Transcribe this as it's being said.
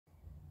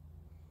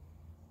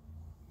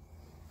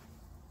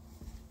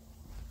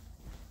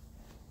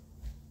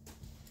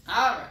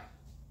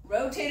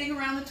rotating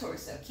around the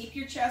torso. Keep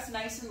your chest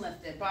nice and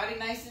lifted, body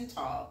nice and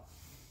tall.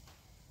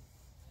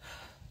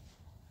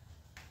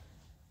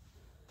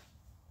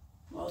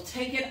 We'll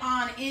take it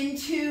on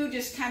into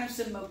just kind of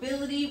some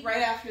mobility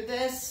right after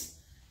this,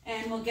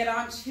 and we'll get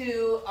on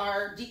to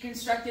our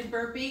deconstructed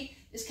burpee,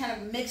 just kind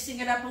of mixing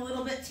it up a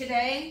little bit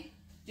today.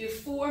 Do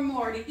 4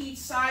 more to each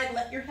side.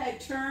 Let your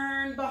head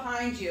turn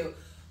behind you.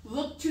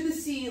 Look to the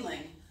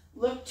ceiling.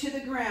 Look to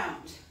the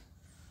ground.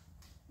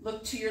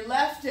 Look to your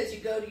left as you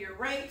go to your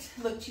right.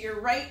 Look to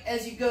your right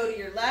as you go to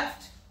your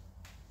left.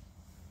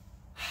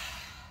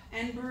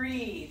 And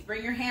breathe.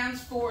 Bring your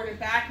hands forward and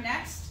back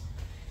next.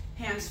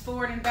 Hands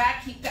forward and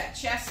back. Keep that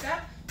chest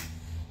up.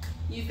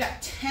 You've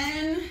got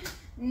 10,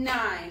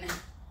 9,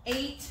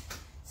 8,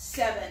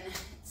 7,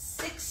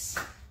 6,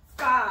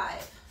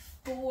 5,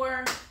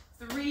 4,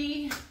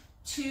 3,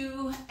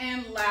 2,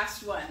 and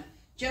last one.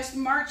 Just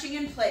marching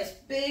in place.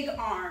 Big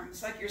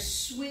arms, like you're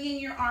swinging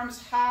your arms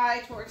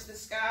high towards the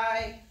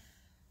sky.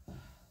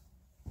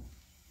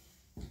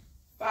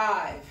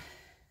 5,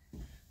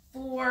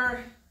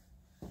 4,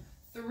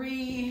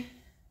 3,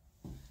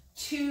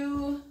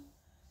 2,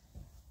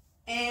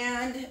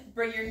 and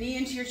bring your knee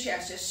into your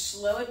chest. Just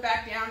slow it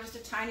back down just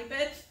a tiny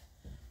bit.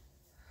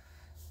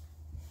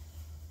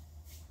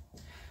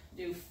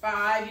 Do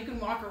 5. You can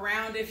walk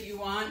around if you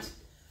want.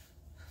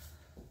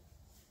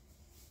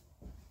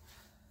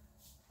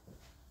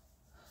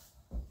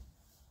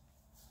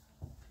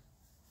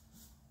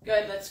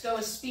 Good, let's go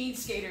a speed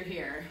skater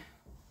here.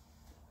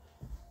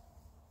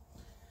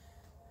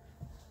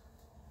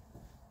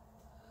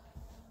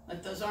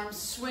 Let those arms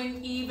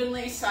swing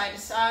evenly side to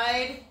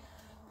side.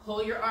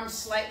 Pull your arms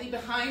slightly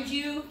behind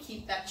you.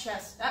 Keep that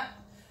chest up.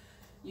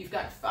 You've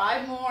got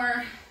 5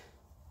 more.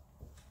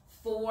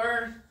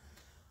 4,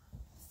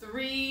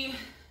 3,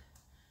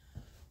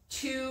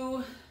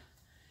 2,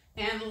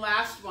 and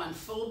last one.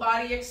 Full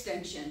body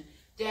extension.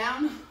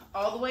 Down,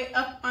 all the way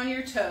up on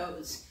your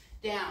toes.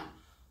 Down,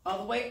 all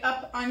the way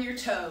up on your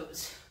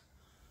toes.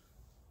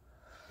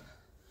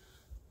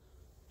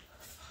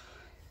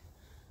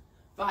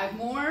 5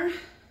 more.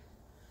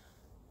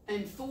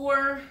 And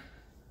 4,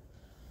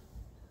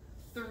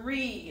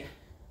 3,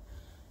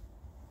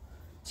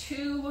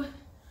 2,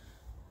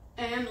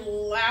 and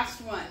last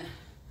one.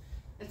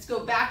 Let's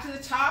go back to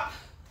the top.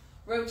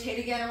 Rotate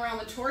again around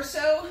the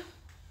torso.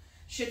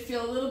 Should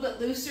feel a little bit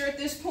looser at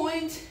this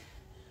point.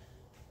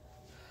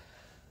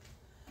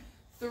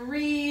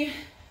 3,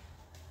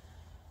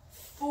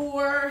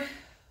 4,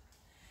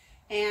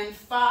 and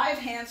 5.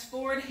 Hands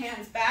forward,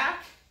 hands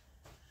back.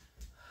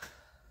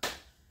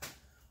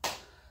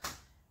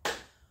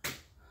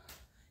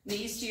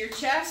 Knees to your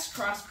chest,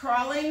 cross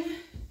crawling.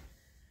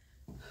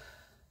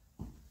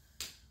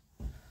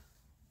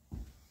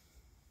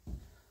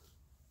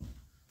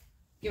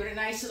 Give it a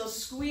nice little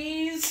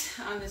squeeze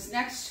on this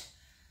next.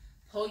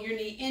 Pull your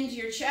knee into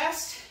your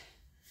chest.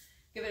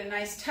 Give it a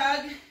nice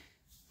tug.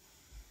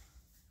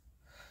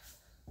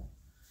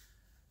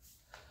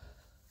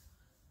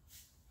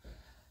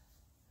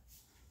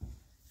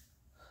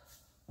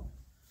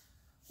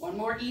 One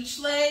more each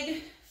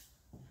leg.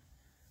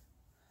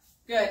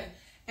 Good.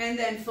 And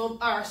then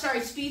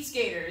speed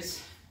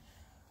skaters.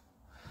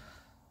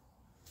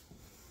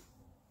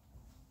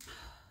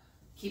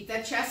 Keep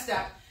that chest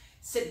up.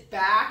 Sit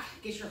back,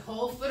 get your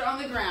whole foot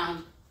on the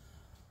ground.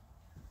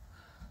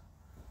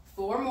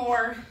 4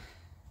 more.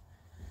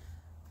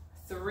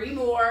 3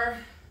 more.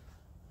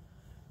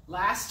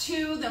 Last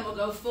 2, then we'll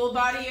go full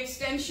body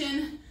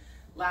extension.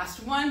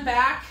 Last 1,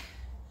 back,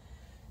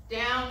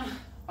 down,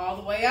 all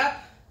the way up,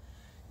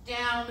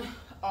 down,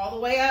 all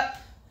the way up.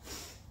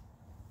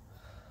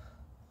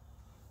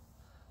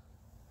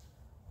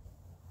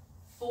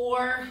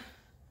 4,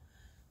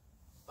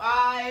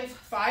 5,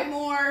 5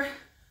 more,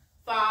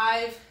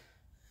 5,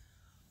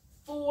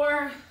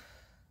 4,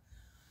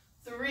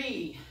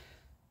 3,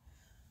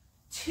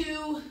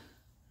 2,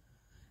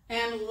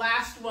 and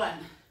last one.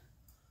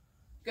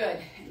 Good.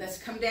 Let's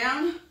come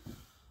down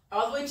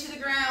all the way to the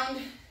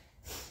ground.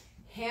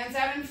 Hands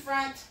out in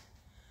front,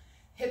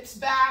 hips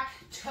back,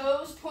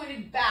 toes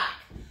pointed back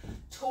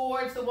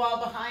towards the wall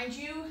behind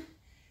you.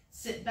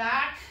 Sit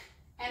back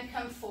and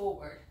come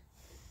forward.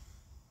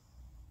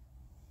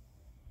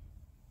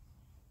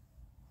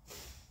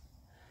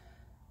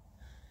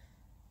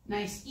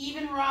 Nice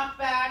even rock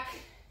back.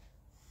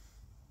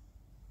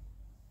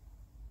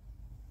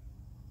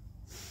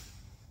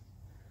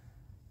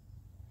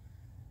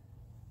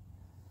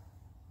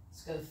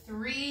 Let's go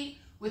 3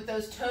 with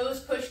those toes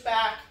pushed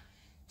back.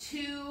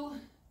 2,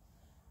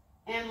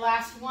 and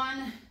last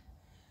 1.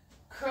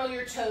 Curl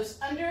your toes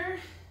under.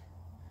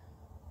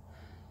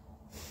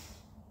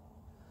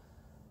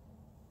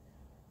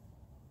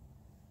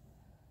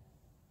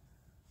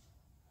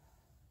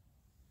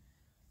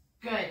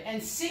 Good,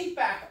 and sink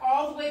back,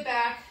 all the way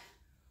back.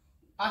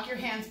 Walk your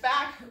hands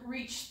back,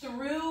 reach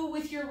through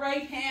with your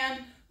right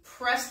hand,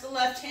 press the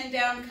left hand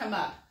down, come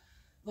up.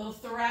 Little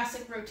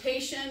thoracic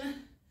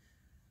rotation.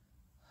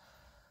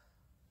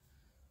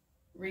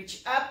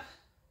 Reach up,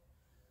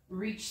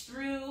 reach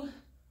through,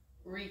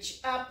 reach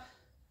up,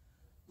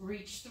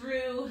 reach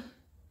through,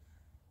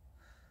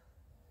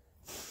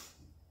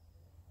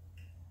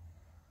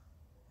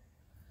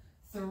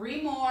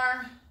 3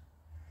 more,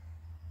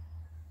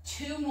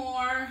 2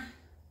 more,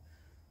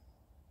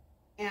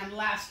 and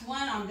last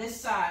one on this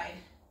side.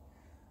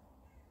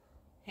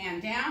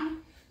 Hand down,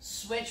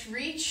 switch,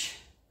 reach,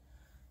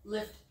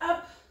 lift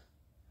up,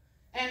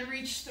 and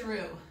reach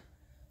through.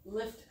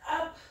 Lift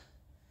up,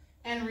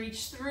 and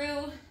reach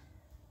through.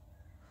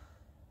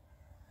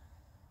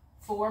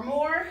 4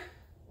 more,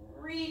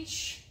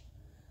 reach,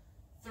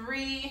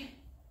 3,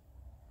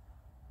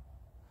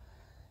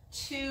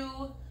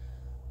 2,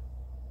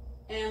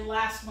 and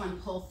last one,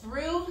 pull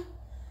through,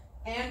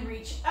 and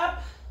reach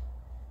up,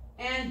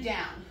 and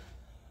down.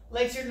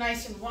 Legs are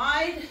nice and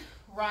wide.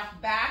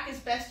 Rock back as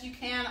best you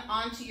can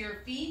onto your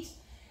feet,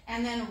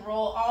 and then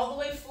roll all the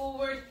way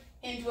forward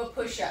into a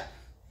push-up.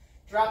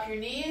 Drop your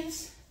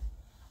knees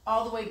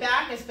all the way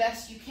back as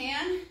best you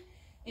can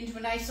into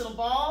a nice little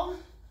ball.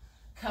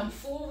 Come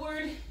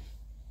forward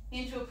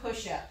into a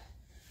push-up.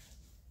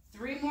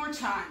 3 more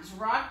times.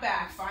 Rock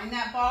back. Find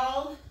that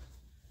ball.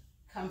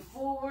 Come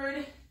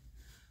forward.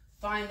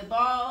 Find the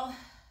ball.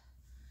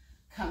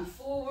 Come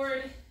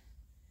forward.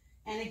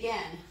 And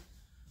again.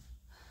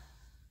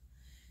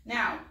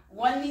 Now,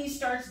 one knee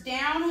starts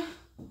down,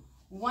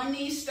 one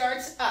knee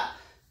starts up.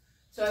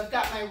 So I've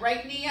got my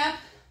right knee up,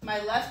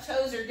 my left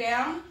toes are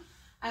down.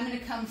 I'm going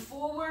to come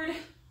forward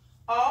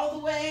all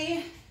the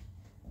way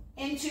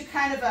into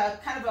kind of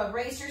a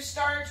racer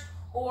start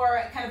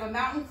or kind of a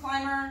mountain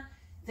climber,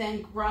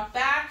 then rock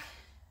back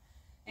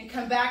and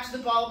come back to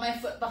the ball of my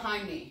foot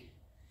behind me.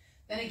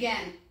 Then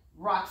again,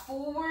 rock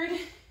forward.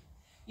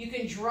 You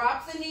can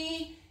drop the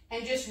knee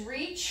and just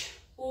reach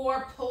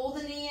or pull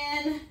the knee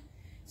in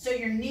so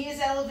your knee is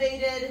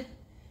elevated.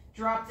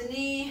 Drop the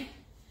knee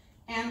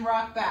and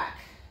rock back.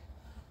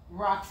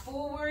 Rock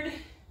forward,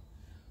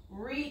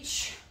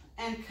 reach,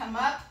 and come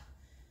up.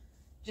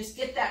 Just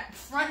get that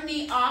front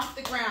knee off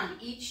the ground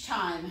each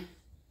time.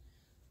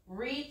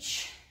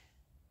 Reach.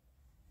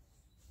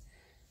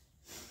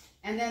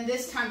 And then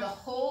this time the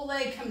whole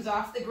leg comes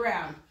off the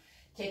ground.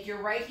 Take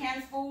your right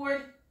hand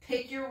forward,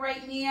 pick your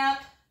right knee up,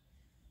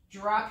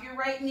 drop your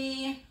right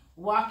knee,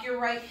 walk your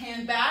right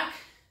hand back,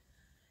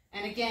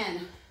 and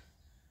again,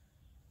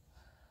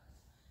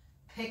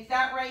 pick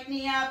that right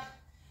knee up,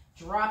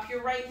 drop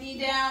your right knee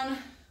down,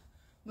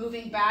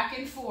 moving back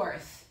and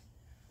forth.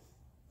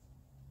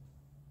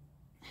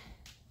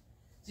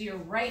 So your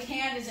right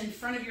hand is in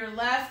front of your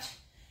left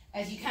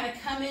as you kind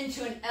of come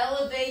into an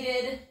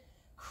elevated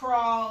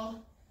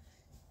crawl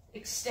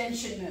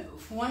extension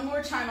move. One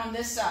more time on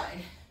this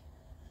side.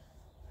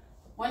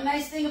 One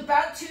nice thing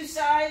about 2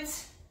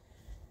 sides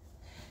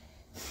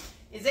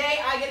is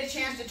A, I get a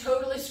chance to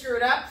totally screw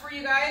it up for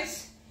you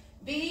guys.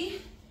 B,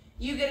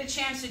 you get a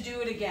chance to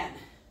do it again.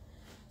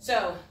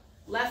 So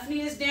left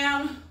knee is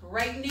down,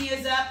 right knee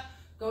is up,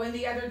 go in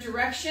the other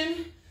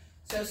direction.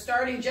 So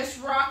starting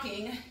just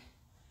rocking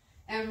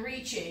and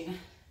reaching.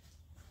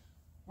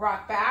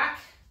 Rock back,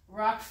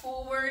 rock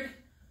forward,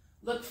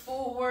 look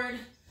forward.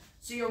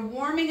 So you're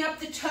warming up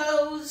the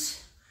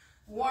toes,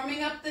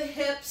 warming up the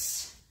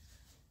hips.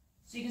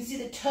 So you can see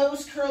the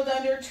toes curled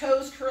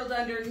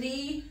under,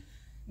 knee,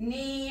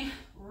 knee,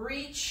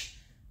 reach,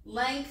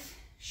 length,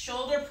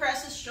 shoulder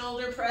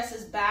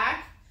presses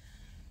back.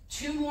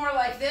 2 more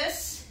like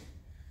this.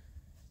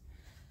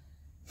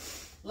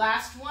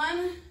 Last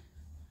one.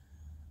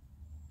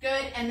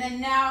 Good, and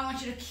then now I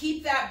want you to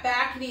keep that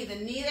back knee, the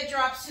knee that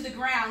drops to the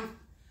ground,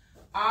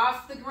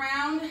 off the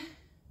ground,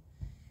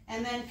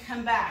 and then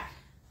come back.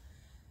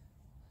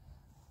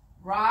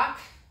 Rock,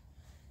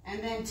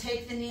 and then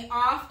take the knee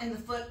off and the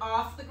foot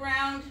off the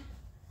ground,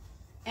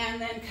 and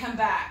then come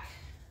back.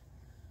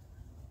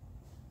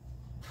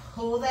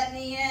 Pull that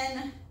knee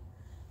in.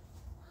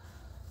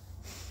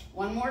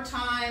 One more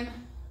time.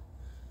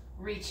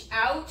 Reach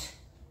out,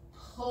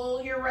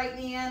 pull your right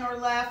knee in or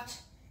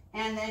left,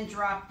 and then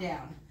drop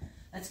down.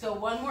 Let's go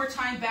one more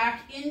time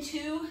back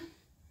into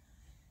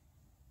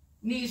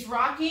knees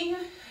rocking,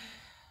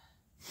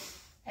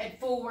 head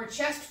forward,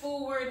 chest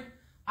forward,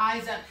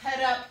 eyes up,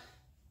 head up.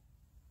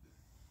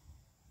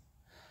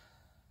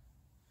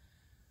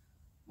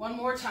 One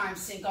more time,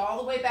 sink all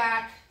the way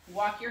back,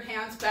 walk your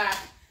hands back,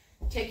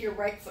 take your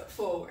right foot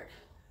forward.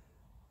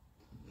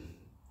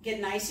 Get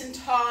nice and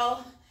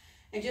tall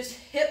and just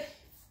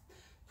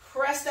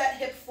press that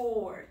hip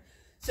forward.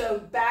 So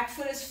back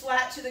foot is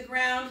flat to the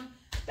ground,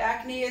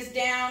 back knee is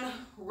down,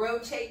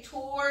 rotate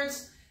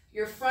towards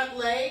your front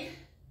leg.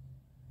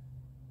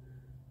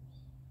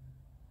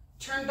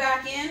 Turn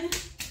back in,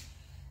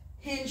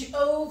 hinge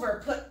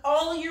over, put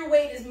all your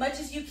weight as much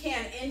as you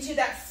can into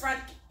that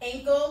front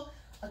ankle,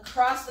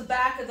 across the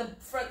back of the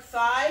front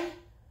thigh.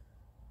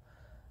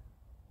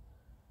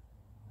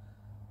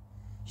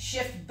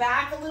 Shift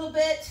back a little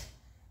bit,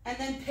 and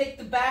then pick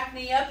the back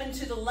knee up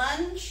into the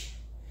lunge,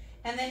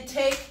 and then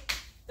take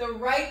the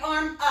right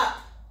arm up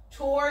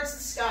towards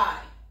the sky.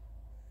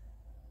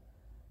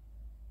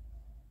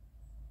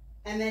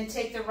 And then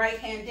take the right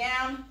hand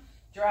down,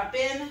 drop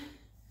in,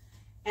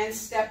 and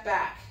step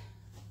back.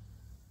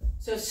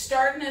 So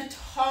start in a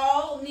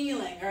tall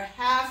kneeling or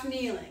half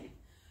kneeling.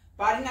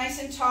 Body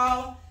nice and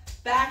tall.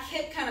 Back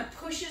hip kind of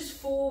pushes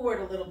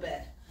forward a little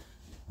bit.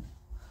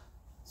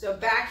 So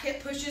back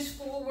hip pushes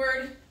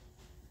forward.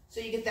 So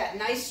you get that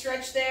nice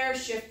stretch there.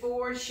 Shift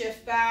forward,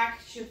 shift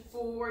back, shift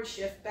forward,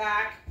 shift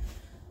back.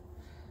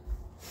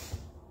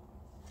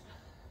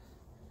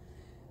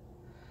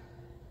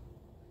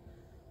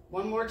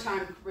 One more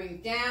time, bring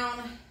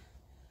down.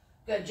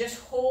 Good, just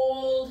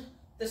hold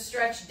the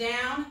stretch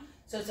down.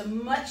 So it's a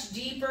much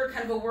deeper,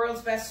 kind of a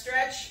world's best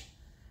stretch.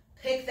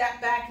 Pick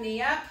that back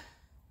knee up,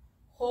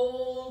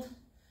 hold,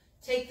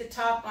 take the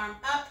top arm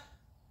up.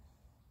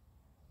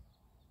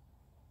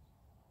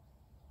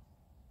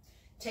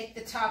 Take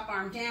the top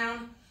arm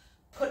down.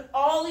 Put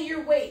all of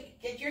your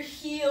weight, get your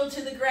heel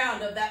to the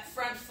ground of that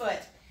front foot.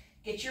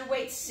 Get your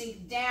weight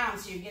sink down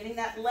so you're getting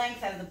that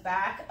length out of the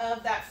back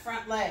of that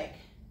front leg.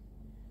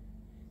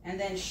 And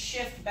then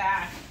shift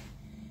back,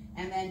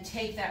 and then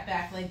take that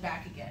back leg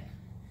back again.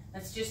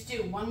 Let's just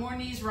do one more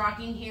knees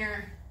rocking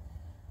here.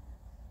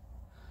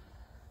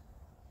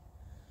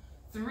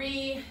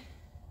 3,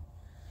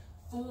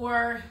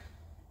 4,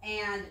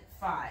 and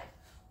 5.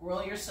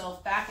 Roll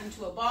yourself back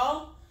into a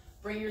ball.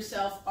 Bring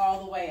yourself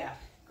all the way up.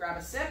 Grab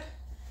a sip.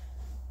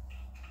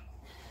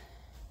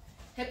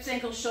 Hips,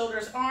 ankles,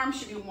 shoulders, arms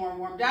should be more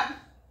warmed up.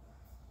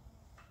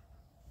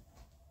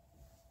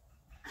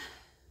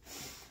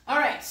 All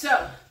right,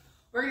 so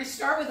we're going to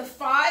start with a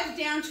 5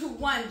 down to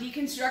 1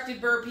 deconstructed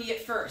burpee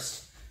at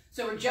first.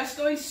 So we're just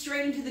going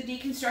straight into the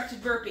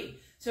deconstructed burpee.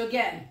 So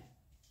again,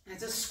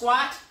 that's a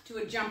squat to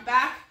a jump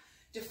back,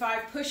 to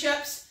 5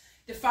 push-ups,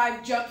 to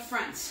 5 jump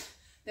fronts.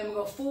 Then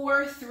we'll go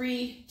 4,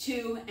 3,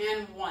 2,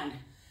 and 1.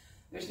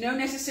 There's no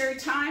necessary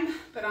time,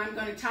 but I'm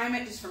going to time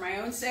it just for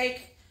my own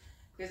sake,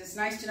 because it's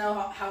nice to know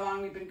how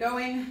long we've been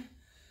going.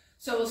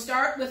 So we'll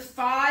start with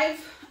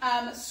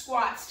 5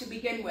 squats to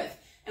begin with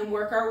and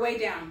work our way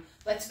down.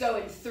 Let's go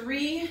in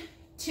 3,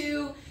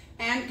 2,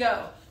 and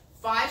go.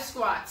 5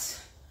 squats.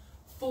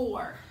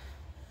 4,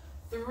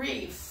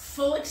 3,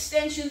 full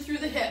extension through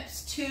the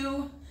hips.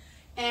 2,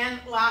 and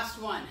last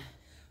one.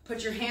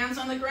 Put your hands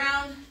on the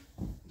ground,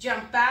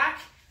 jump back.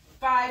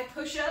 5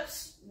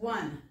 push-ups.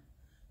 1,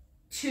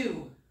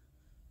 2,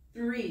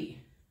 3,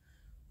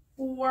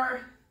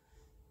 4,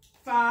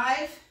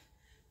 5.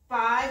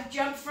 5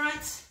 jump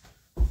fronts.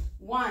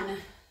 1,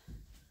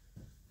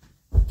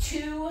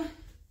 2,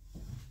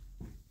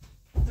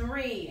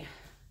 3,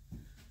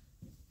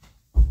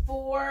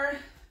 4,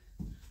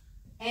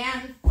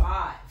 and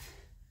 5.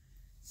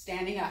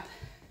 Standing up.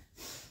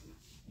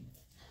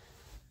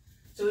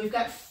 So we've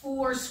got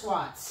 4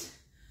 squats.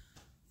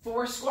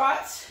 4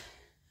 squats,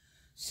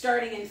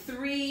 starting in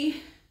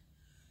 3,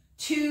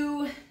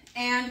 2,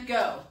 and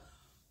go.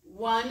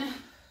 1,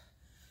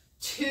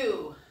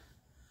 2,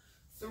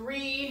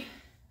 3,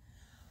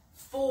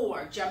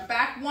 4. Jump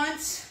back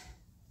once.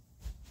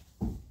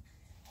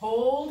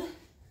 Hold.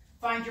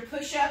 Find your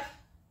push-up.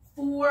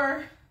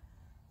 4,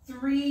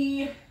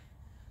 3,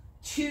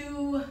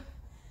 2,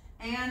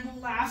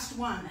 and last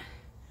one.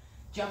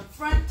 Jump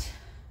front,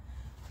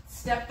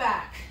 step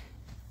back.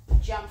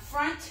 Jump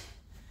front,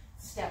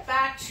 step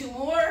back. 2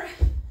 more.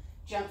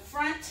 Jump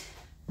front,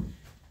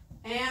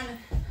 and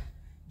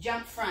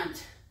jump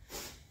front.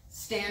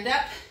 Stand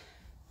up.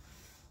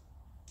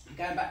 I've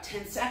got about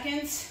 10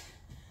 seconds.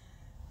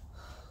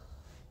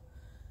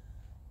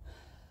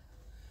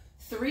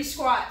 3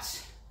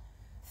 squats,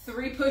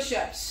 3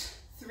 push-ups,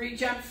 3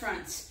 jump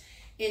fronts.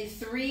 In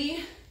 3,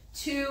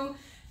 2,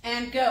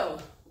 and go.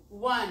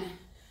 1,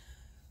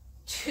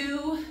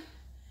 2,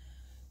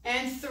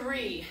 and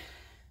 3.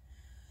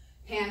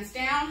 Hands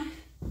down,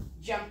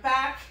 jump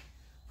back,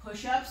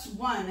 push-ups.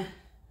 1,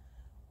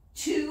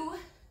 2,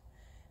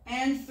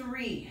 and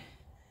 3.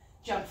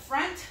 Jump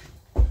front.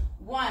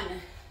 1,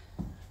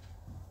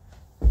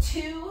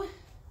 2,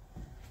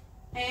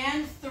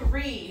 and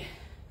 3.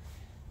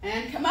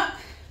 And come up.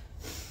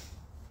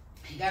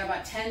 You got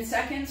about 10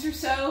 seconds or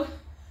so.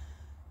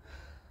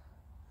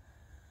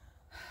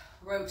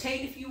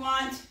 Rotate if you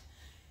want.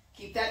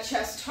 Keep that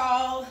chest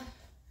tall.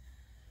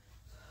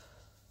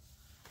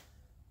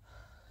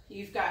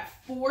 You've got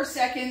 4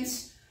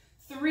 seconds.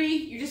 3,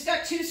 you just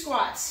got 2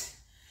 squats.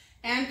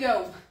 And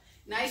go.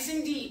 Nice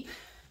and deep.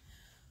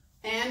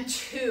 And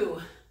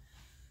 2.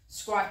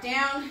 Squat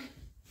down.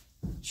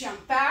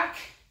 Jump back.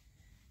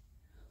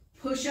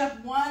 Push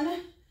up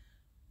 1.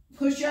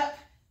 Push up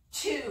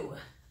 2.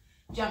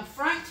 Jump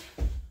front.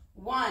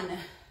 1,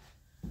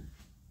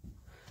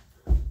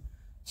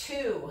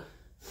 2.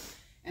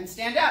 And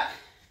stand up.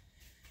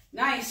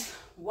 Nice.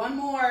 1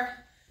 more.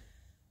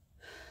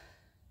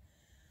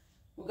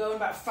 We'll go in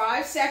about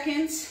 5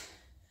 seconds.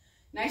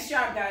 Nice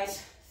job,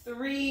 guys.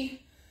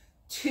 3,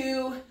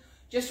 2,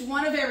 just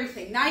 1 of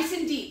everything. Nice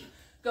and deep.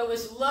 Go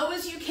as low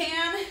as you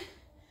can.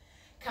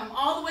 Come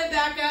all the way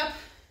back up.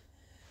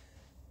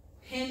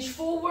 Hinge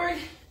forward.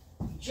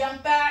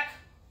 Jump back.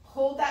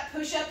 Hold that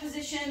push-up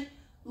position.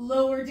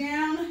 Lower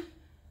down.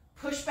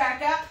 Push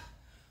back up.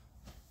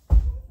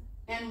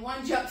 And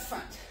 1 jump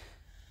front.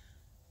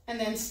 And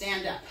then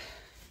stand up.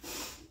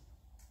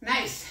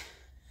 Nice.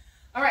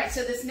 All right,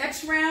 so this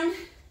next round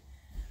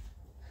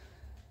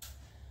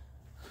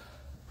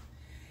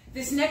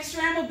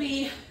will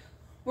be,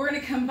 we're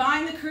going to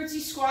combine the curtsy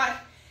squat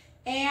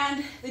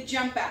and the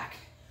jump back.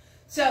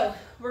 So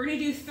we're going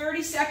to do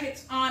 30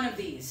 seconds on of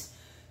these.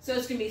 So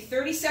it's going to be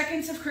 30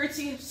 seconds of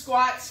curtsy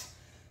squats,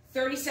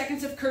 30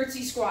 seconds of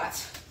curtsy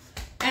squats,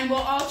 and we'll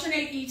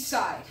alternate each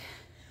side.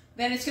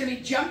 Then it's going to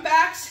be jump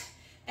backs,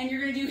 and you're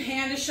going to do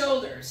hand to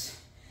shoulders.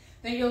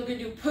 Then you're going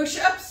to do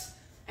push-ups,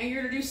 and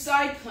you're going to do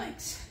side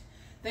planks.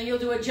 Then you'll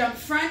do a jump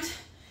front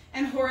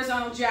and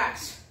horizontal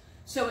jacks.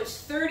 So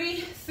it's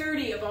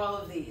 30-30 of all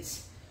of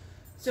these.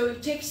 So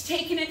we've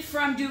taken it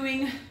from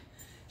doing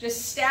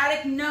just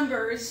static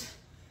numbers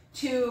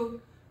to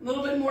a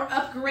little bit more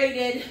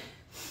upgraded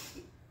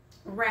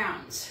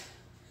rounds.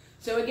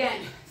 So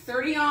again,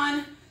 30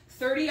 on,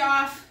 30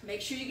 off,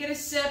 make sure you get a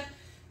sip,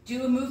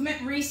 do a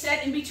movement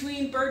reset in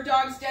between, bird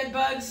dogs, dead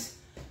bugs,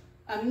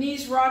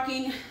 knees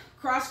rocking,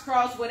 cross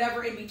crawls,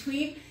 whatever in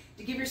between,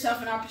 to give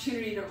yourself an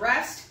opportunity to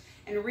rest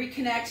and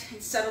reconnect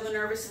and settle the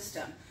nervous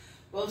system.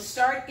 We'll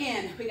start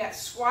in, we got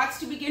squats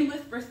to begin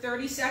with for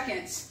 30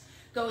 seconds.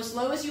 Go as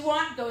low as you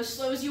want, go as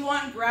slow as you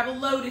want, grab a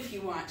load if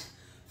you want.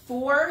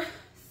 4,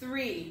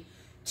 3,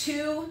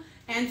 2,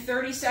 and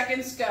 30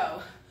 seconds,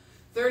 go.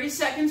 30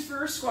 seconds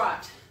for a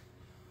squat.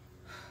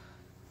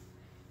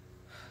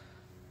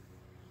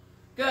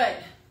 Good.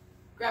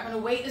 Grabbing a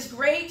weight is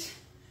great.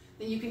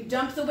 Then you can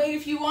dump the weight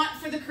if you want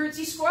for the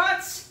curtsy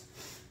squats,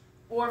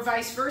 or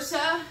vice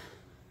versa.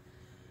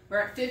 We're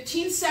at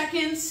 15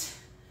 seconds.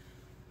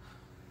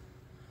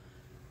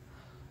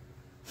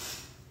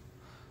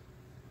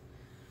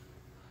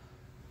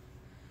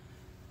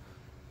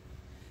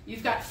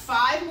 You've got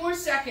 5 more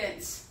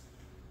seconds.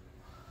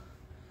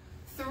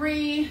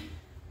 3,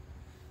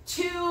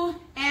 2,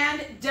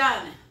 and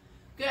done.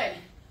 Good.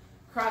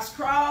 Cross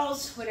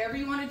crawls, whatever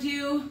you want to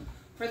do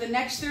for the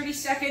next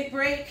 30-second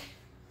break.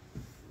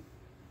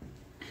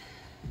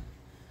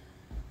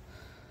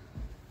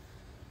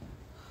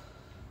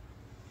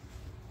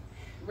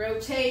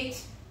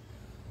 Rotate,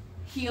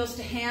 heels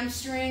to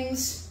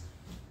hamstrings.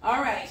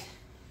 All right,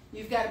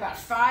 you've got about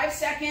 5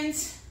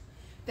 seconds.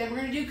 Then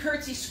we're going to do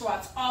curtsy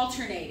squats,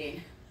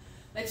 alternating.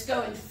 Let's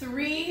go in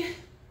 3,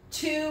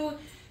 2,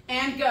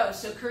 and go.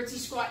 So curtsy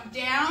squat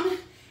down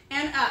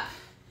and up,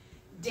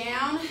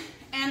 down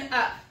and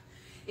up.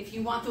 If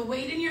you want the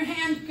weight in your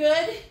hand,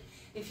 good.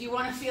 If you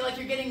want to feel like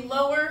you're getting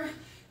lower,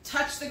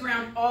 touch the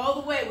ground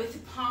all the way with the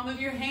palm of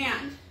your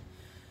hand.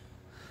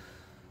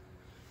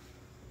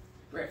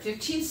 We're at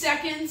 15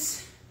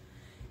 seconds.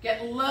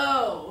 Get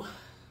low.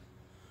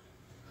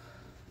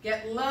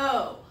 Get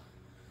low.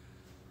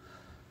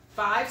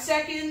 5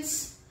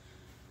 seconds.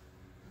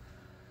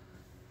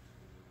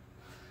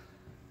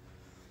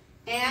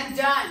 And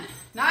done.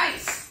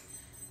 Nice.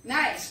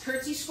 Nice.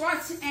 Curtsy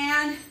squats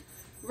and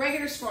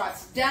regular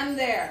squats. Done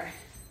there.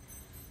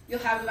 You'll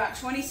have about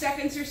 20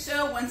 seconds or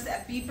so once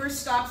that beeper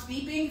stops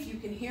beeping, if you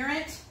can hear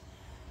it.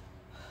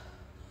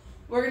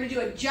 We're going to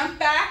do a jump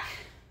back.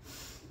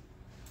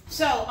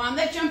 So on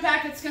that jump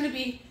back, it's going to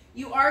be,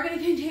 you are going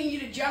to continue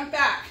to jump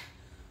back,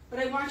 but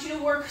I want you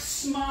to work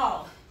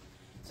small.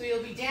 So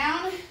you'll be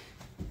down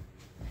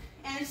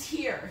and it's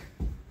here.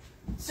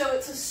 So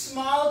it's a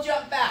small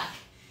jump back.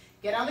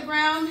 Get on the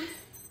ground.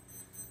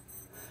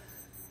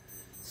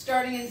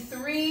 Starting in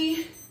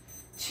 3,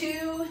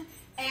 2,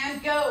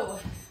 and go.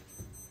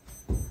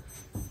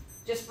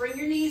 Just bring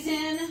your knees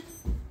in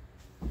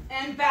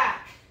and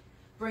back.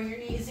 Bring your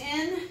knees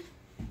in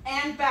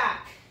and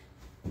back.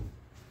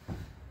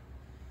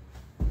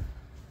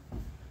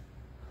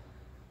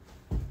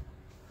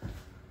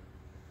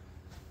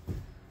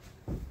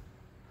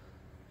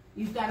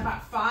 You've got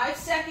about 5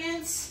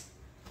 seconds.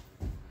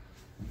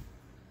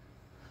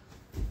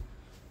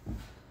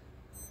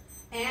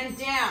 And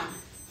down.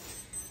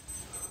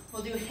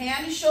 We'll do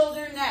hand to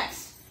shoulder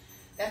next.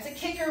 That's a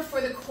kicker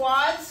for the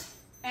quads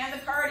and the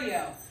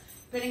cardio,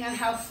 depending on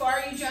how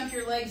far you jump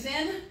your legs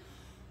in,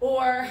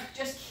 or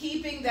just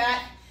keeping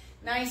that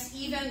nice,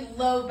 even,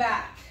 low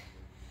back.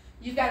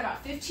 You've got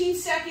about 15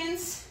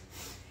 seconds.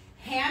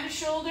 Hand to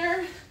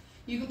shoulder.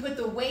 You can put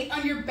the weight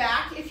on your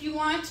back if you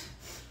want,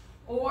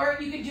 or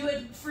you could do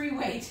it free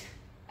weight,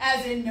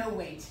 as in no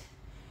weight.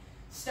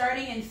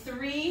 Starting in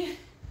 3,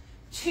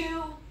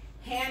 2,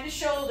 hand to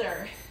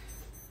shoulder.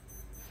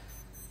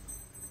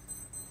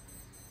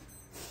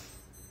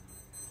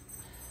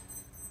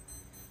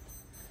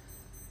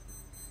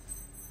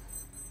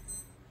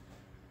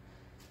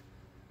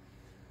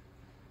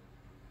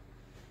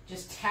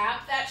 Just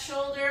tap that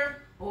shoulder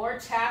or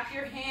tap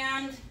your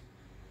hand,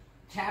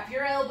 tap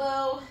your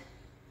elbow,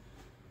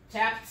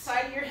 tap the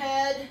side of your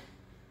head.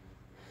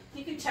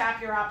 You can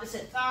tap your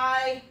opposite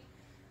thigh,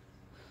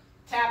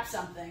 tap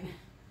something.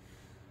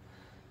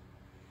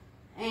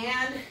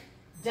 And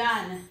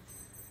done.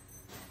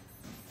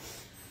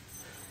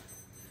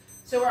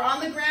 So we're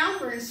on the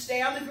ground. We're going to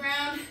stay on the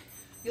ground.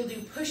 You'll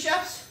do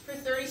push-ups for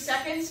 30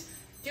 seconds.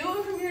 Do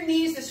them from your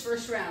knees this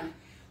first round,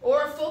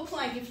 or a full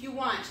plank if you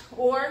want,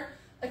 or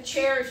a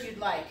chair if you'd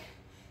like.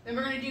 Then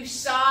we're going to do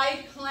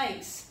side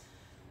planks.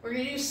 We're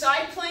going to do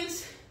side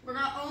planks. We're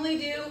going to only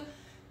do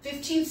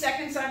 15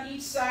 seconds on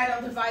each side.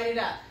 I'll divide it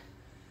up.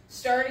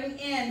 Starting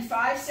in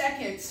 5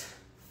 seconds.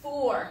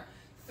 4,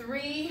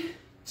 3,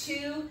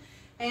 2,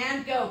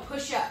 and go.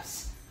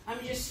 Push-ups. I'm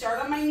going to just start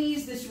on my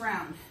knees this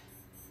round.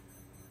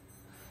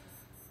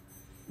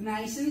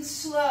 Nice and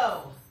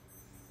slow.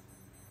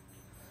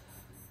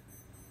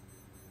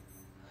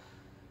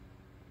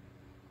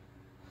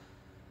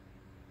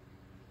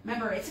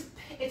 Remember,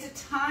 it's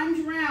a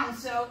timed round,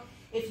 so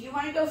if you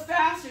want to go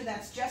faster,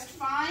 that's just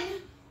fine,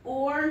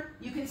 or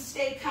you can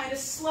stay kind of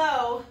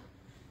slow.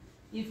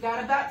 You've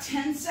got about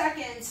 10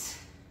 seconds.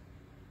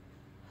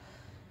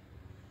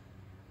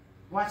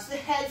 Watch the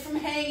head from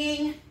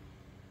hanging,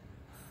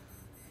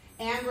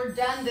 and we're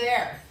done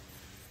there.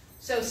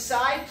 So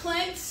side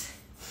planks,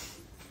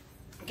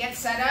 get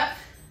set up.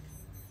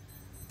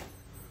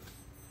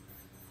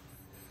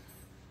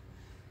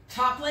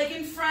 Top leg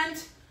in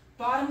front.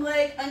 Bottom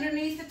leg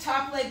underneath the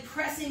top leg,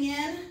 pressing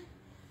in.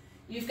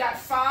 You've got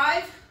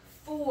 5,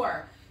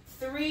 4,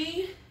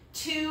 3,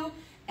 2,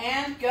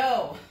 and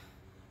go.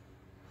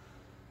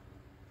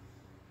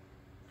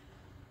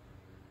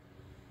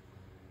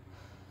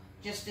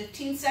 Just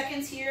 15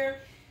 seconds here.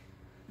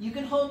 You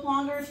can hold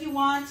longer if you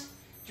want.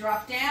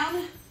 Drop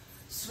down,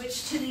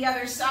 switch to the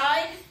other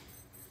side.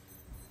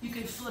 You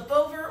can flip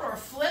over or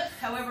flip,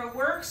 however it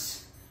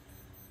works.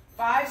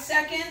 5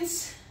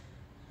 seconds.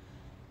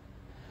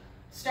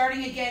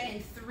 Starting again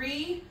in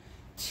 3,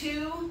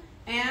 2,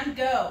 and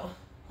go.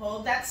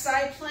 Hold that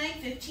side plank,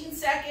 15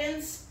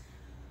 seconds.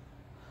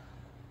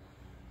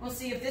 We'll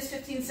see if this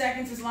 15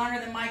 seconds is longer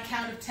than my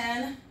count of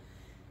 10.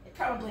 It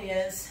probably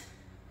is,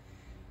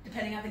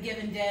 depending on the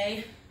given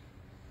day,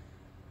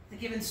 the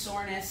given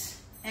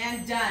soreness.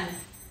 And done.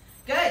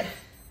 Good.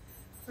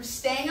 We're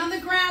staying on the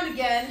ground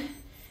again,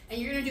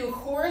 and you're going to do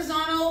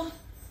horizontal,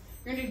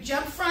 you're going to do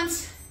jump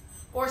fronts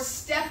or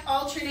step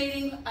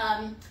alternating,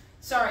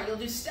 you'll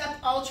do step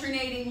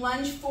alternating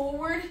lunge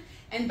forward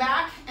and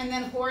back, and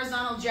then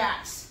horizontal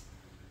jacks.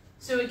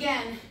 So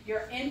again,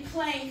 you're in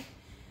plank,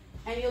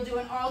 and you'll do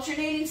an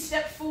alternating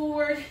step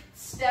forward,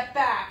 step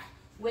back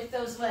with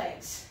those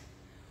legs.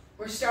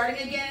 We're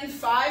starting again in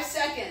 5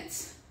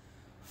 seconds.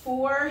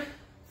 4,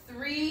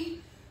 3,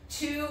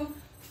 2,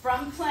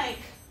 from plank,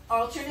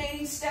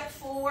 alternating step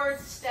forward,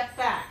 step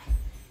back.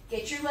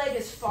 Get your leg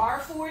as far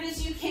forward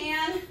as you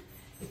can.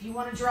 If you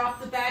want to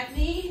drop the back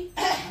knee,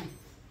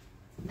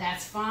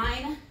 that's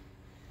fine.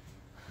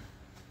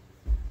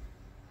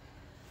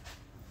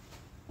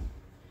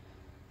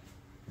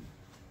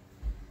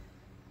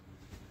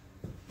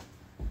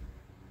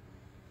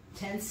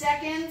 Ten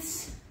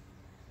seconds.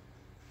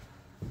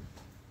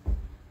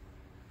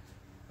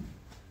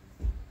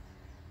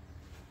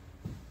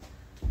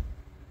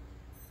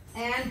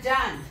 And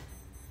done.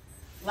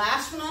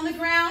 Last one on the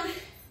ground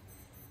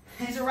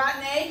is a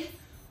rotten egg,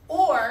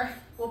 or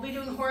we'll be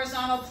doing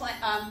horizontal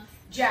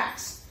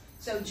jacks.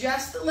 So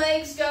just the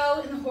legs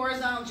go in the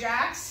horizontal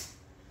jacks.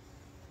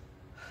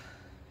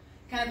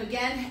 Kind of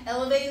again,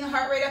 elevating the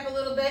heart rate up a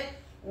little bit.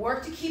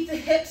 Work to keep the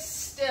hips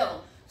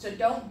still. So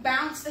don't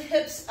bounce the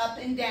hips up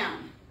and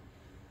down.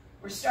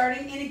 We're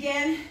starting in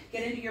again.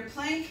 Get into your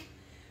plank.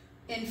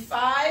 In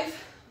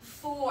 5,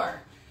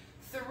 4,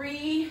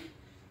 3,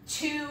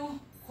 2,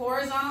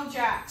 horizontal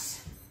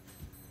jacks.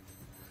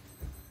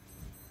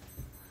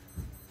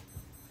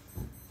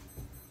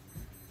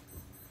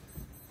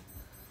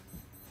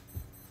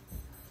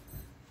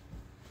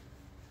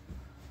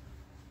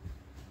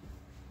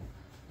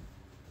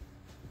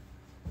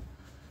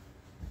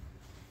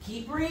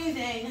 Keep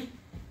breathing.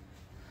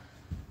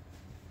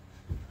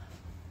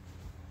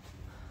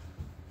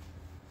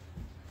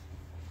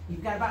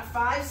 You've got about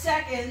 5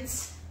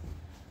 seconds.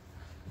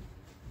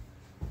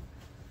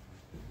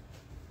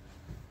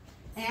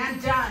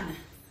 And done.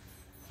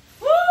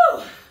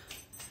 Woo!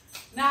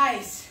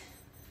 Nice.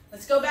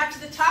 Let's go back to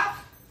the top.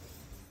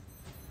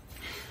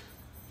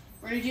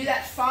 We're going to do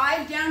that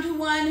 5 down to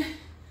 1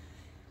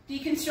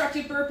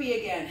 deconstructed burpee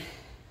again.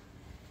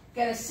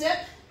 Get a sip.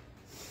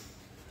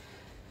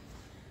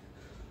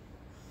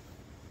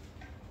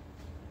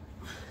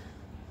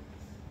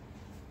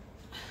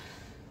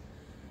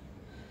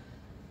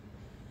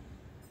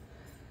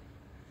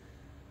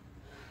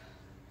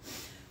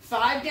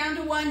 Five down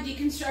to 1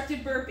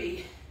 deconstructed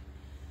burpee.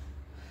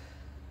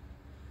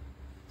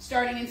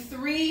 Starting in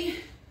 3,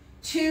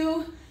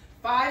 2,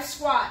 5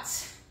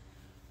 squats.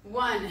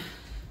 1,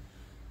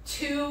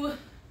 2,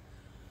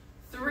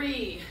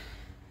 3,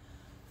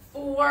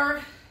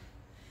 4,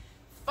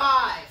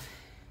 5.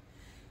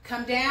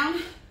 Come down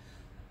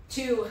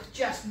to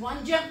just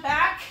 1 jump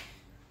back.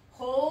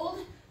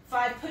 Hold.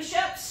 5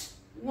 push-ups.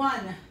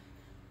 1,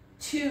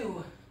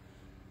 2,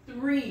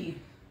 3,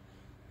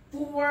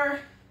 4,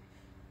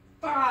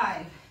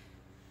 5.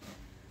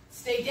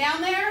 Stay down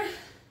there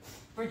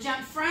for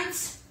jump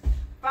fronts.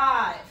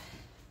 5,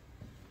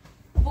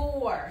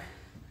 4,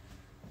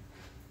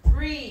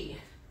 3,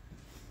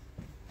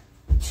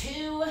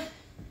 2,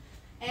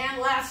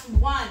 and last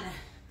 1.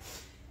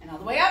 And all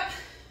the way up.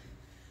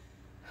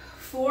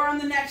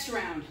 next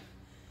round.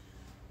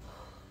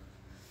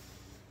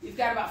 You've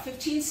got about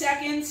 15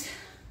 seconds.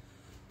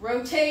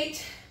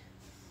 Rotate.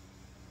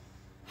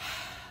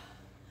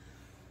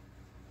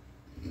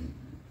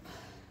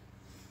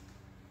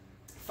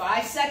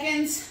 5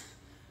 seconds.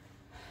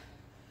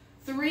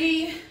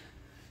 3,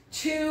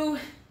 2,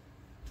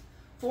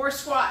 4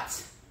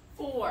 squats.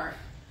 4,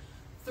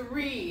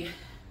 3,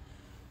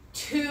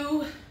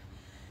 2,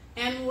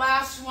 and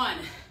last one.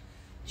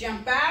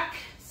 Jump back,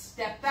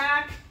 step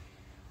back,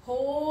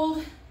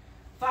 hold.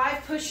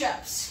 5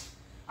 push-ups.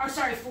 Or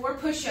sorry, 4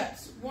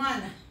 push-ups.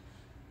 1,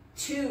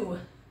 2,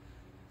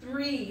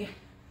 3,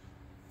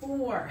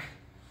 4.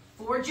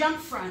 4 jump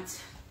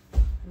fronts.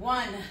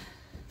 1,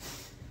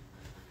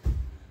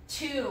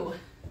 2,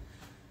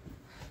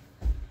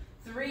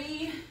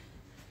 3,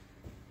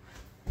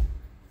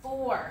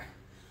 4.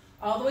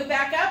 All the way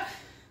back up.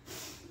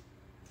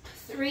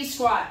 3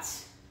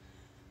 squats.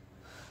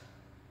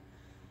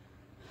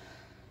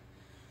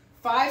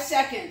 5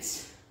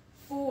 seconds.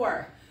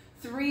 4,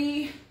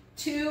 3,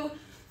 2,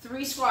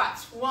 3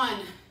 squats. 1,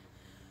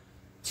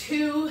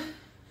 2,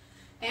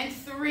 and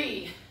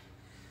 3.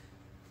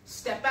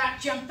 Step back,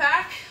 jump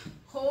back,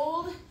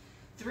 hold.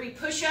 3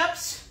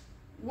 push-ups.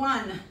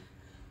 1,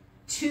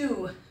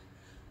 2,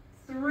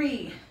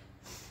 3.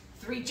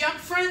 3 jump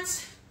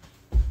fronts.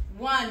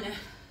 1,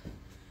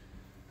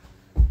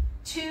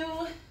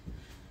 2,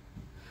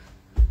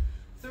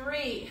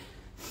 3.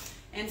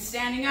 And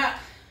standing up.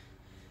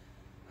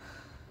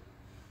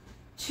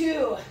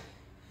 2.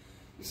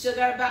 You still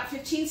got about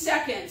 15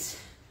 seconds.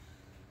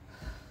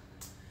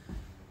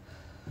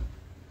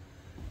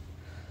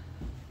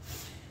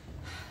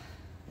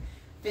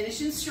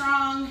 'Finishing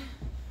strong.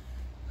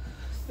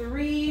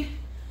 3,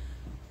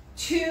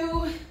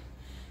 2,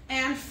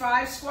 and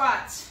 5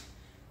 squats.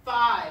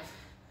 5.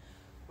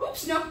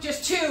 Oops, nope,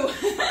 just 2.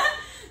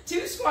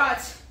 2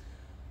 squats.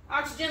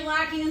 Oxygen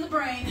lacking in the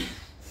brain.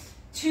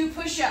 2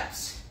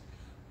 push-ups.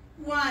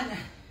 1,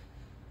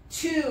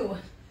 2.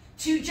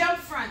 2 jump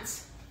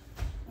fronts.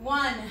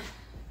 1,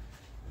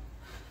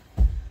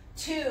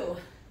 2.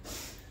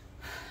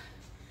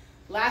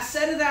 Last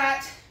set of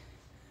that.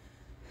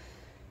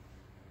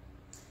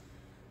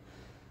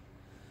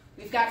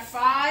 We've got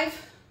 5,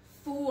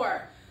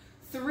 4,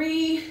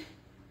 3,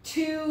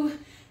 2,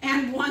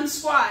 and 1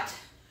 squat.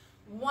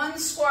 1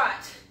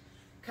 squat.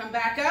 Come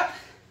back up.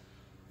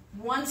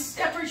 1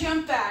 step or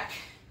jump back.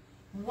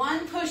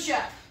 1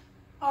 push-up.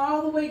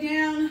 All the way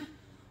down,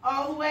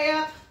 all the way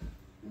up.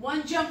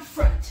 1 jump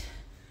front.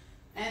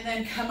 And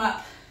then come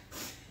up.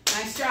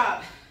 Nice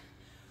job.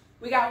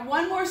 We got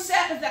 1 more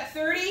set of that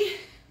 30,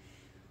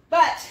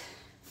 but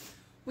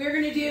we're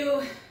going to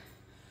do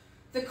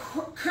the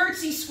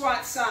curtsy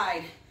squat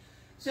side.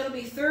 So it'll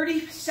be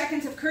 30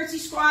 seconds of curtsy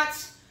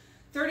squats,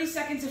 30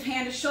 seconds of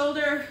hand to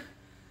shoulder,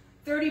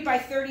 30 by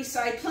 30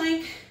 side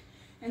plank,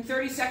 and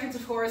 30 seconds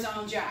of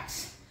horizontal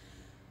jacks.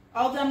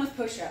 All done with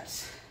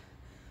push-ups.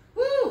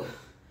 Woo!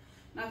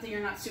 Not that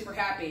you're not super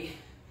happy.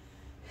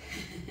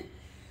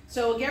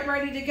 So we'll get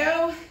ready to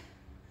go.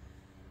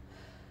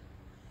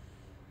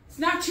 It's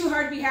not too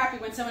hard to be happy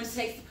when someone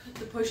takes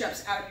the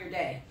push-ups out of your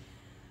day.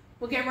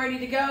 We'll get ready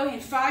to go in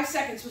 5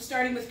 seconds. We're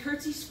starting with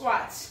curtsy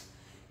squats.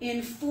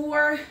 In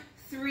 4,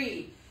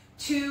 3,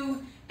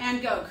 2,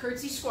 and go.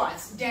 Curtsy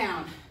squats.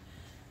 Down,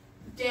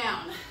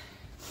 down.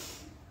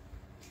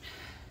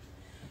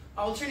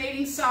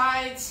 Alternating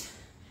sides.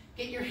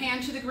 Get your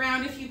hand to the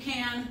ground if you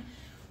can.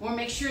 Or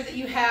make sure that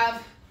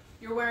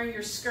you're wearing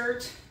your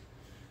skirt.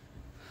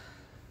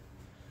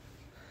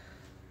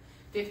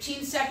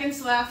 15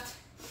 seconds left.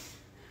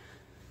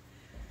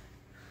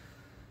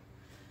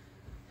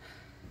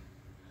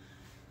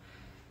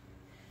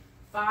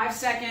 Five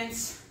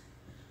seconds.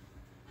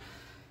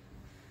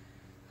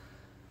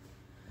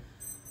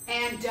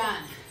 And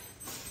done.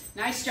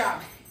 Nice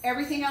job.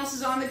 Everything else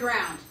is on the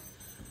ground.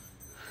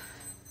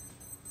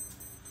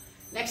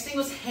 Next thing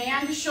was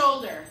hand to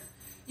shoulder.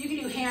 You can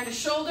do hand to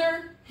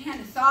shoulder,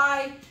 hand to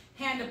thigh,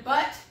 hand to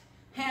butt,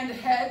 hand to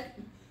head.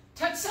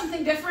 Touch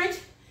something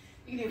different.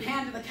 You can do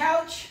hand to the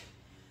couch,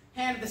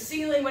 hand to the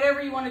ceiling,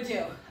 whatever you want to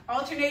do.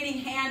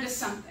 Alternating hand to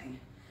something.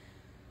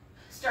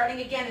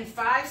 Starting again in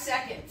 5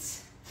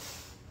 seconds.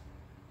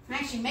 And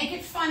actually make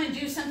it fun and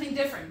do something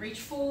different. Reach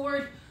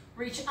forward,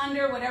 reach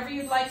under, whatever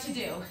you'd like to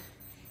do.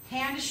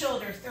 Hand to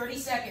shoulder, 30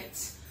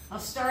 seconds. I'll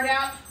start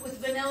out with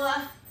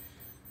vanilla,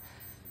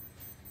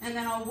 and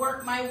then I'll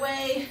work my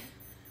way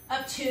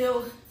up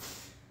to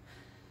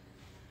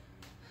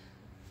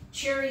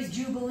Cherry's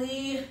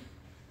Jubilee,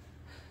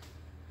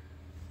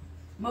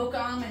 Mocha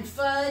Almond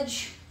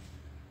Fudge.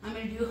 I'm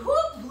going to do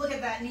whoop, look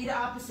at that, knee to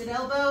opposite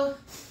elbow.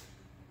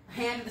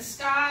 Hand to the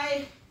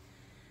sky,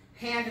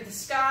 hand to the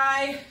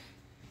sky.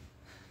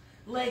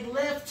 Leg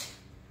lift,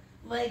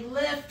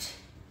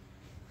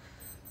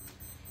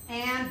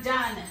 and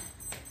done.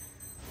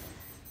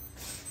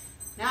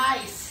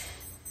 Nice.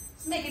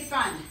 Let's make it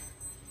fun.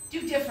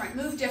 Do different,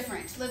 move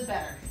different, live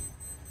better.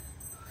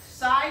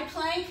 Side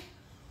plank.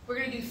 We're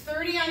going to do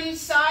 30 on each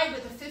side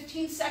with a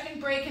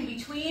 15-second break in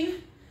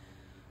between.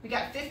 We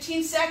got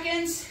 15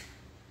 seconds.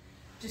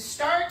 To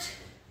start,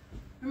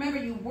 remember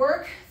you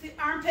work the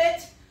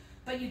armpit,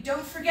 but you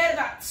don't forget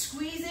about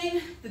squeezing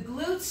the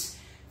glutes,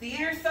 the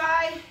inner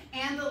thigh,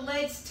 and the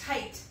legs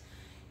tight.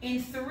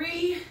 In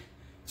 3,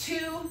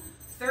 2,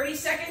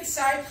 30-second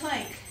side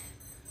plank.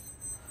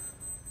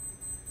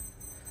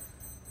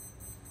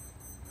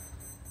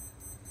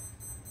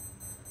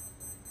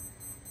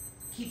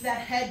 Keep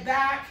that head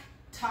back,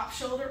 top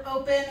shoulder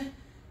open,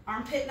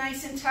 armpit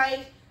nice and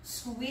tight.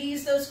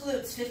 Squeeze those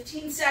glutes,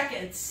 15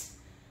 seconds.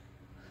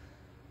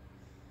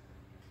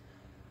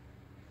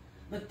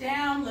 Look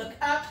down, look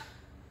up.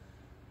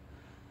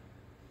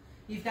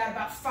 You've got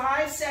about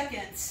 5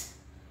 seconds.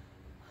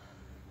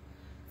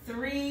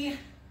 3,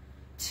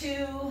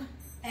 2,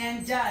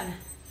 and done.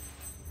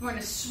 We're going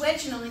to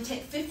switch and only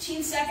take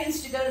 15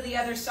 seconds to go to the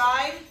other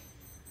side.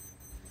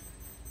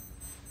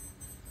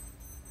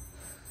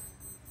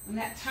 When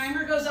that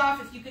timer goes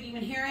off, if you could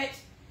even hear it,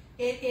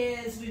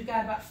 we've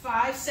got about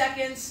 5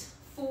 seconds.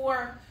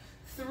 4,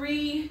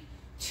 3,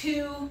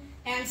 2,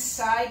 and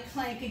side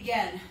plank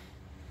again.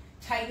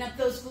 Tighten up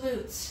those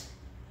glutes.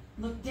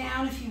 Look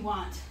down if you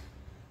want.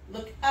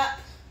 Look up.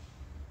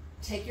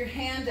 Take your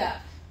hand up.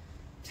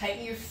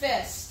 Tighten your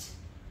fist.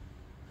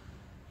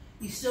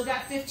 You've still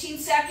got 15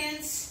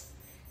 seconds.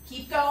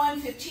 Keep going,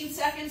 15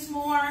 seconds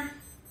more.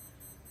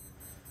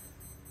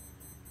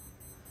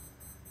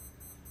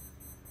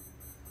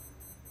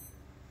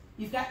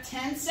 You've got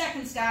 10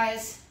 seconds,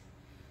 guys.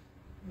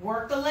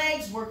 Work the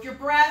legs, work your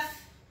breath.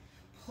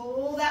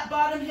 Pull that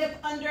bottom hip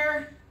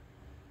under.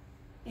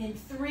 In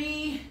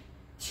 3,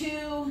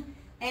 2,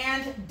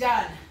 and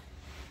done.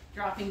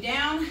 Dropping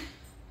down.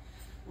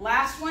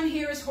 Last one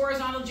here is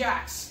horizontal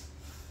jacks.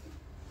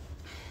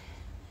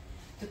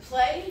 To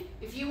play,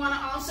 if you want to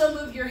also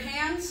move your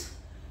hands,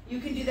 you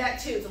can do that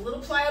too. It's a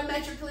little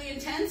plyometrically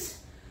intense,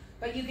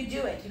 but you could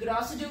do it. You could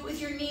also do it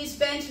with your knees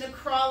bent in a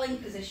crawling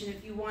position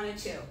if you wanted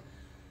to.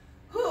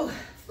 Whew.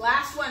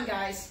 Last one,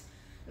 guys.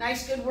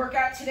 Nice, good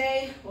workout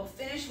today. We'll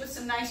finish with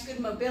some nice, good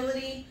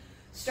mobility.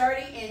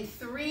 Starting in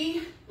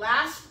 3,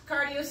 last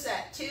cardio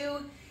set, 2,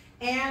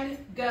 and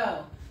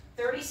go.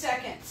 30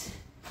 seconds.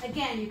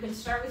 Again, you can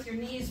start with your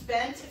knees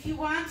bent if you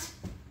want.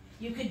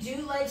 You could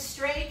do legs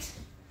straight.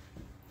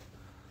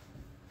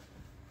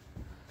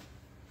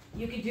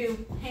 You could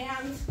do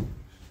hands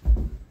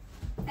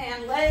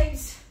and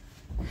legs,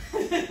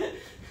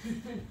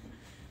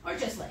 or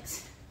just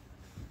legs.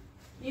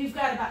 You've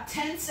got about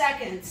 10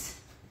 seconds.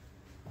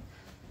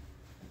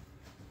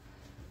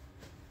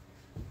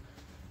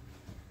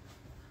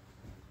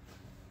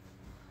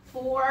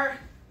 4,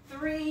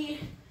 3,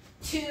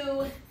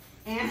 2,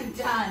 and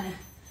done.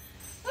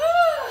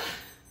 Woo!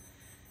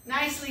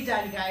 Nicely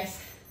done,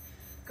 guys.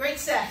 Great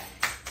set.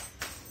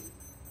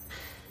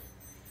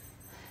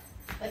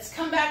 Let's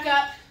come back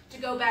up to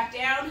go back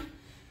down.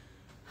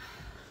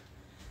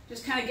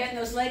 Just kind of getting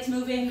those legs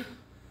moving.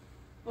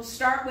 We'll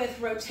start with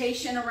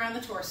rotation around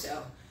the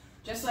torso,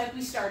 just like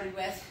we started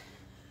with.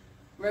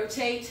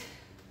 Rotate.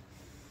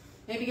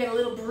 Maybe get a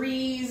little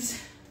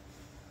breeze.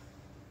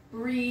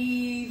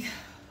 Breathe.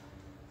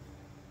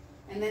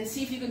 And then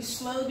see if you can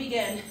slowly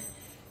begin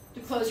to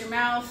close your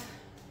mouth,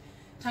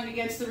 tongue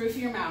against the roof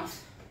of your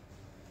mouth.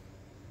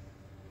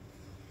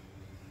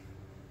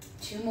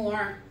 2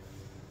 more.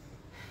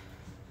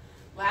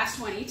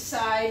 Last one, each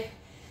side.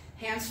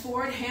 Hands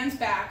forward, hands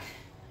back.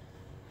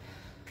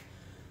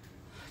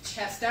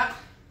 Chest up.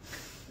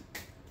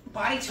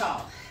 Body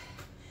tall.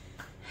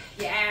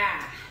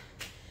 Yeah.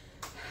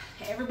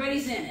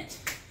 Everybody's in it.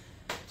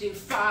 Do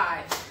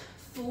 5,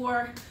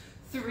 4,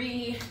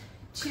 3,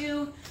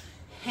 2,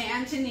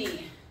 hand to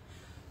knee.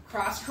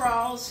 Cross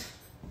crawls.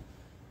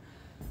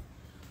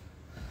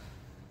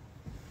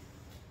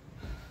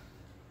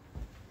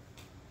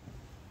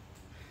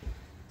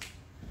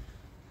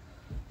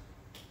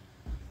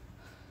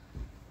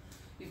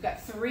 You've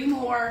got 3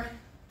 more,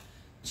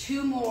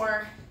 2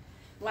 more.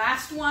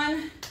 Last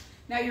one.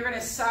 Now you're going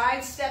to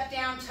side step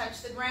down,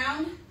 touch the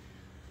ground.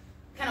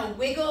 Kind of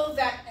wiggle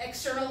that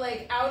external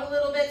leg out a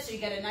little bit so you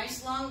get a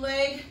nice long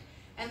leg.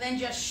 And then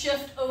just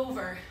shift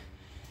over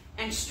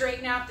and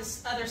straighten out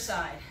this other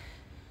side.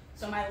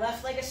 So my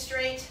left leg is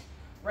straight,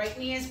 right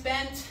knee is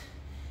bent,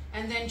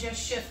 and then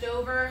just shift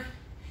over.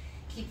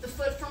 Keep the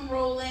foot from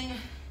rolling,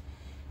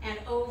 and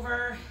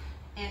over,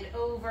 and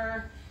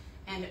over,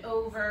 and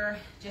over,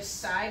 just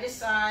side to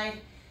side.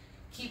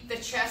 Keep the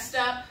chest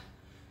up.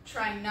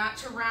 Try not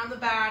to round the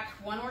back.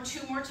 1 or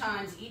 2 more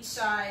times each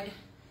side.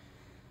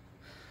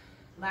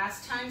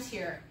 Last time's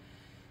here.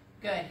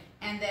 Good.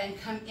 And then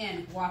come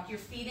in. Walk your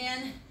feet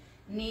in,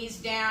 knees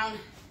down,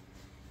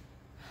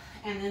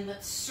 and then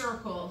let's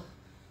circle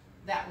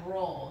that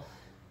roll.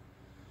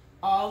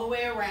 All the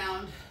way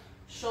around.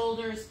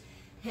 Shoulders,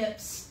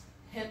 hips,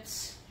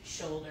 hips,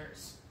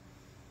 shoulders.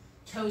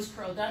 Toes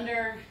curled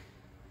under.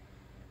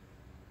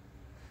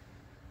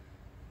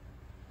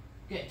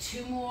 Good.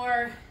 2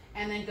 more,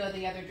 and then go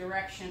the other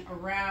direction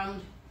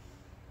around.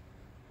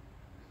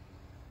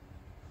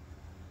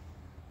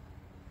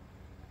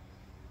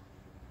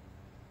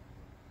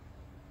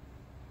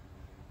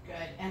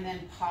 Good. And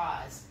then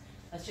pause.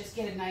 Let's just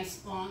get a nice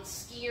long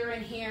skier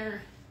in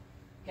here.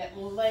 Get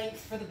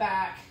length for the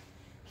back.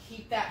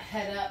 Keep that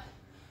head up.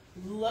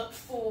 Look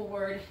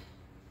forward.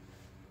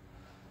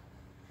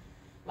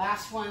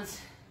 Last ones.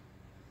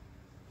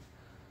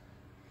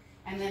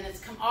 And then it's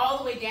come all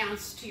the way down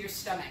to your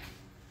stomach.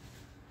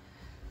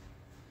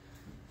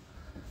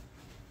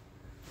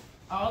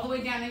 All the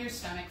way down to your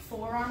stomach.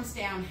 Forearms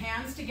down,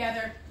 hands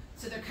together,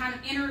 so they're kind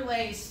of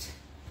interlaced.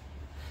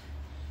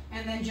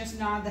 And then just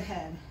nod the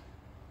head.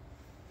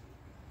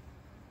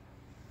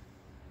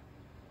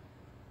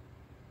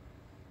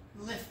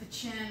 Lift the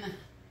chin.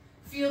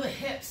 Feel the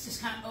hips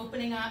just kind of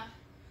opening up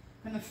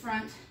from the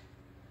front.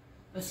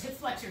 Those hip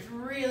flexors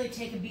really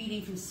take a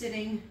beating from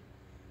sitting,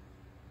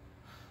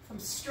 from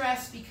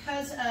stress,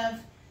 because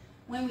of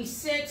when we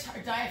sit,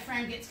 our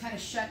diaphragm gets kind of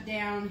shut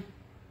down.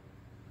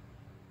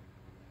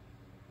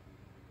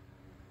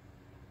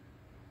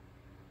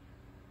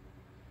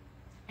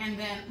 And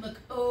then look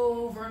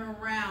over and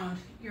around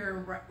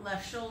your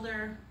left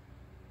shoulder.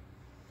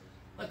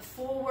 Look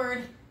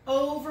forward,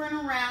 over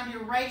and around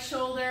your right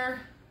shoulder.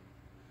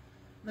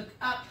 Look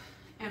up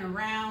and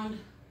around.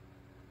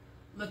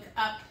 Look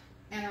up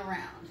and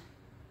around.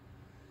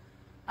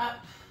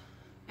 Up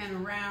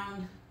and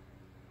around.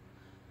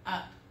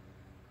 Up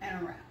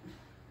and around.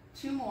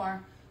 Two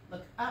more.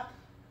 Look up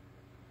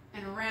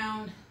and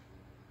around.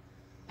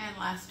 And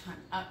last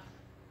time, up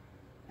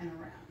and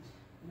around.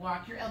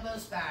 Walk your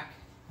elbows back.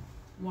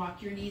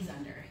 Walk your knees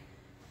under.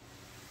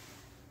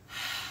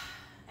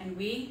 And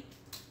we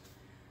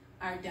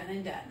are done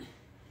and done.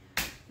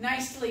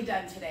 Nicely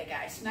done today,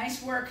 guys.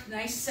 Nice work,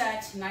 nice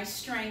set, nice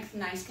strength,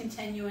 nice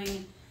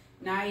continuing,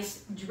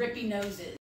 nice drippy noses.